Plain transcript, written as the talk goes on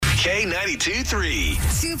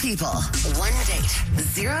K92-3. Two people, one date,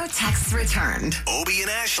 zero texts returned. Obie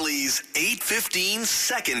and Ashley's 8:15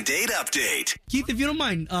 second date update. Keith, if you don't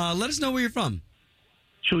mind, let us know where you're from.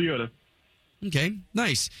 Chiliota. Okay,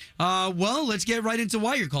 nice. Well, let's get right into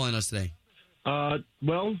why you're calling us today.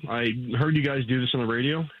 Well, I heard you guys do this on the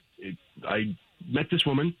radio. I met this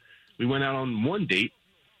woman. We went out on one date,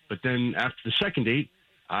 but then after the second date,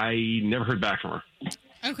 I never heard back from her.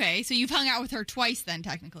 Okay, so you've hung out with her twice then,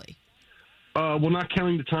 technically. Well, not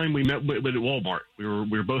counting the time we met with at Walmart. We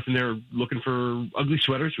were both in there looking for ugly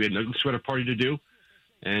sweaters. We had an ugly sweater party to do.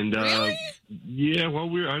 And, Really? yeah, well,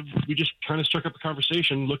 we just kind of struck up a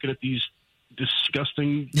conversation looking at these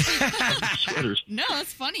disgusting sweaters. No,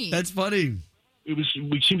 that's funny. That's funny.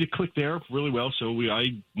 We seemed to click there really well. So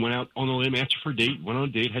I went out on a limb, asked her for a date, went on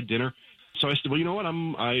a date, had dinner. So I said, well, you know what?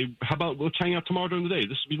 How about let's hang out tomorrow during the day?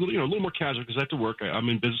 This will be a little more casual because I have to work. I'm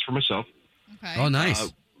in business for myself. Okay. Oh,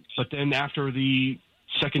 nice. But then after the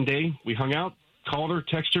second day, we hung out, called her,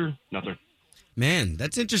 texted her, nothing. Man,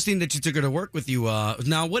 that's interesting that you took her to work with you.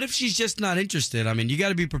 Now, what if she's just not interested? I mean, you got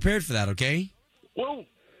to be prepared for that, okay? Well,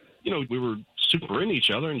 we were super into each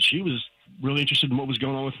other, and she was really interested in what was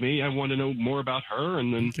going on with me. I wanted to know more about her,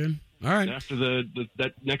 and then Okay. All right. after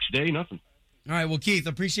that next day, nothing. All right. Well, Keith,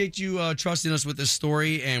 appreciate you trusting us with this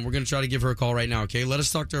story, and we're going to try to give her a call right now, okay? Let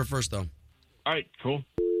us talk to her first, though. All right, cool.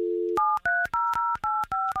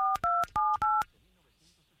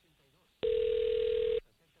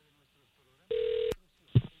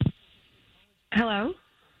 Hello?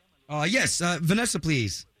 Yes, Vanessa,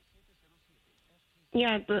 please.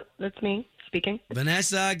 Yeah, that's me speaking.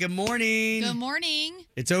 Vanessa, good morning. Good morning.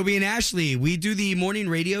 It's Obie and Ashley. We do the morning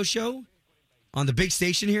radio show on the big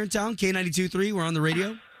station here in town, K92.3. We're on the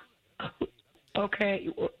radio. Okay.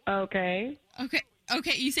 Okay.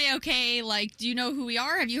 You say okay, like, do you know who we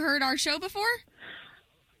are? Have you heard our show before?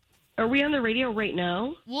 Are we on the radio right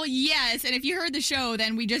now? Well, yes. And if you heard the show,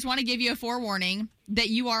 then we just want to give you a forewarning that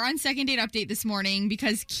you are on second date update this morning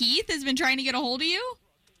because Keith has been trying to get a hold of you.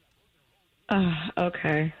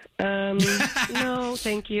 Okay. No,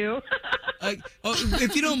 thank you.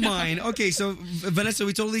 If you don't mind. Okay, so, Vanessa,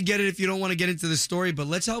 we totally get it if you don't want to get into the story, but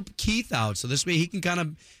let's help Keith out so this way he can kind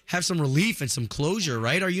of have some relief and some closure,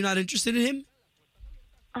 right? Are you not interested in him?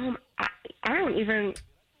 I don't even...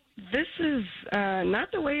 This is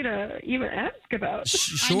not the way to even ask about.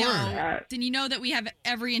 Sure. I know. Then you know that we have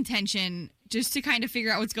every intention just to kind of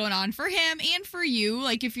figure out what's going on for him and for you.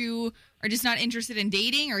 Like if you are just not interested in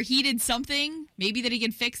dating or he did something maybe that he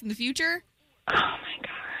can fix in the future. Oh, my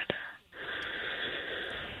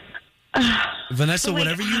God. Vanessa,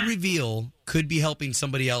 whatever you reveal could be helping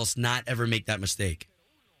somebody else not ever make that mistake.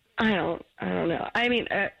 I don't know. I mean,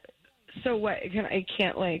 so what?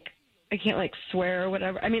 I can't swear or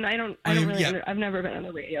whatever. I mean, I don't really. Yeah. I've never been on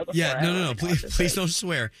the radio before. Yeah, no. Please don't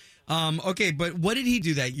swear. Okay, but what did he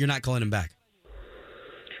do that you're not calling him back?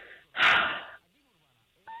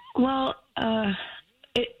 Well,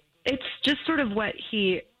 it's just sort of what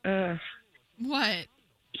he. What?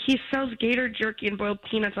 He sells gator jerky and boiled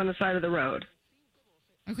peanuts on the side of the road.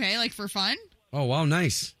 Okay, like for fun? Oh, wow,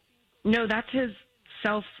 nice. No, that's his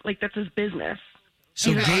that's his business.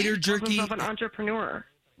 So Okay. gator He calls jerky. himself an entrepreneur.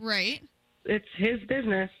 Right. It's his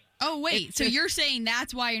business. Oh, wait. It's So just- you're saying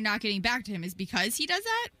that's why you're not getting back to him is because he does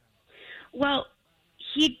that? Well,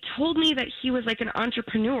 he told me that he was like an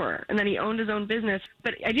entrepreneur and that he owned his own business,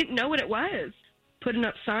 but I didn't know what it was. Putting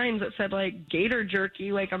up signs that said like gator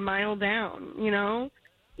jerky like a mile down,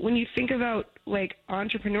 When you think about like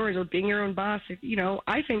entrepreneurs or being your own boss,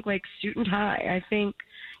 I think like suit and tie. I think,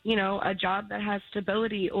 a job that has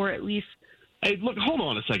stability or at least. Hey, look, hold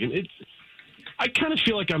on a second. I kind of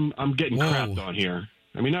feel like I'm getting Whoa. crapped on here.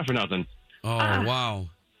 I mean, not for nothing. Oh, wow.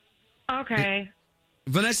 Okay.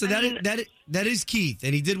 Vanessa, I mean- that is Keith,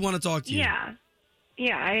 and he did want to talk to you. Yeah.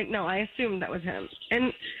 Yeah, I assumed that was him.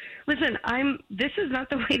 And listen, this is not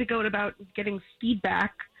the way to go about getting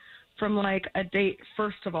feedback from like a date,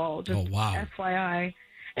 first of all, just FYI.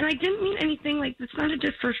 And I didn't mean anything like, it's not a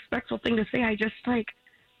disrespectful thing to say. I just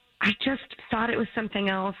thought it was something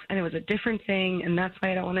else and it was a different thing. And that's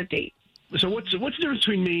why I don't want to date. So what's the difference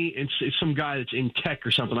between me and some guy that's in tech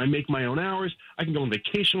or something? I make my own hours. I can go on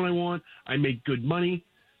vacation when I want. I make good money.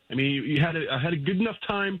 I mean, I had a good enough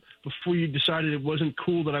time before you decided it wasn't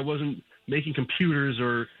cool that I wasn't making computers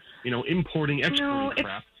or, importing, exporting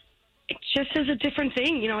crap. It just is a different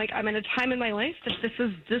thing. Like I'm at a time in my life that this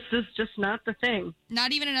is just not the thing.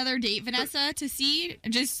 Not even another date, Vanessa, to see?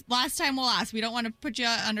 Just last time we'll ask. We don't want to put you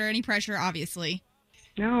under any pressure, obviously.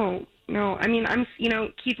 No. I mean, I'm,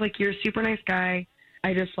 Keith, like, you're a super nice guy.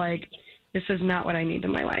 I just, like, this is not what I need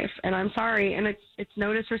in my life. And I'm sorry. And it's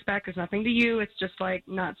no disrespect. It's nothing to you. It's just like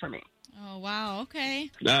not for me. Oh, wow. Okay.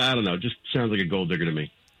 I don't know. Just sounds like a gold digger to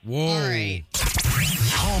me. Whoa. All right.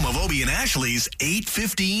 Home of Obie and Ashley's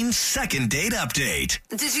 8:15 second date update.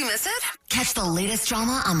 Did you miss it? Catch the latest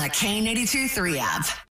drama on the K82 3 app.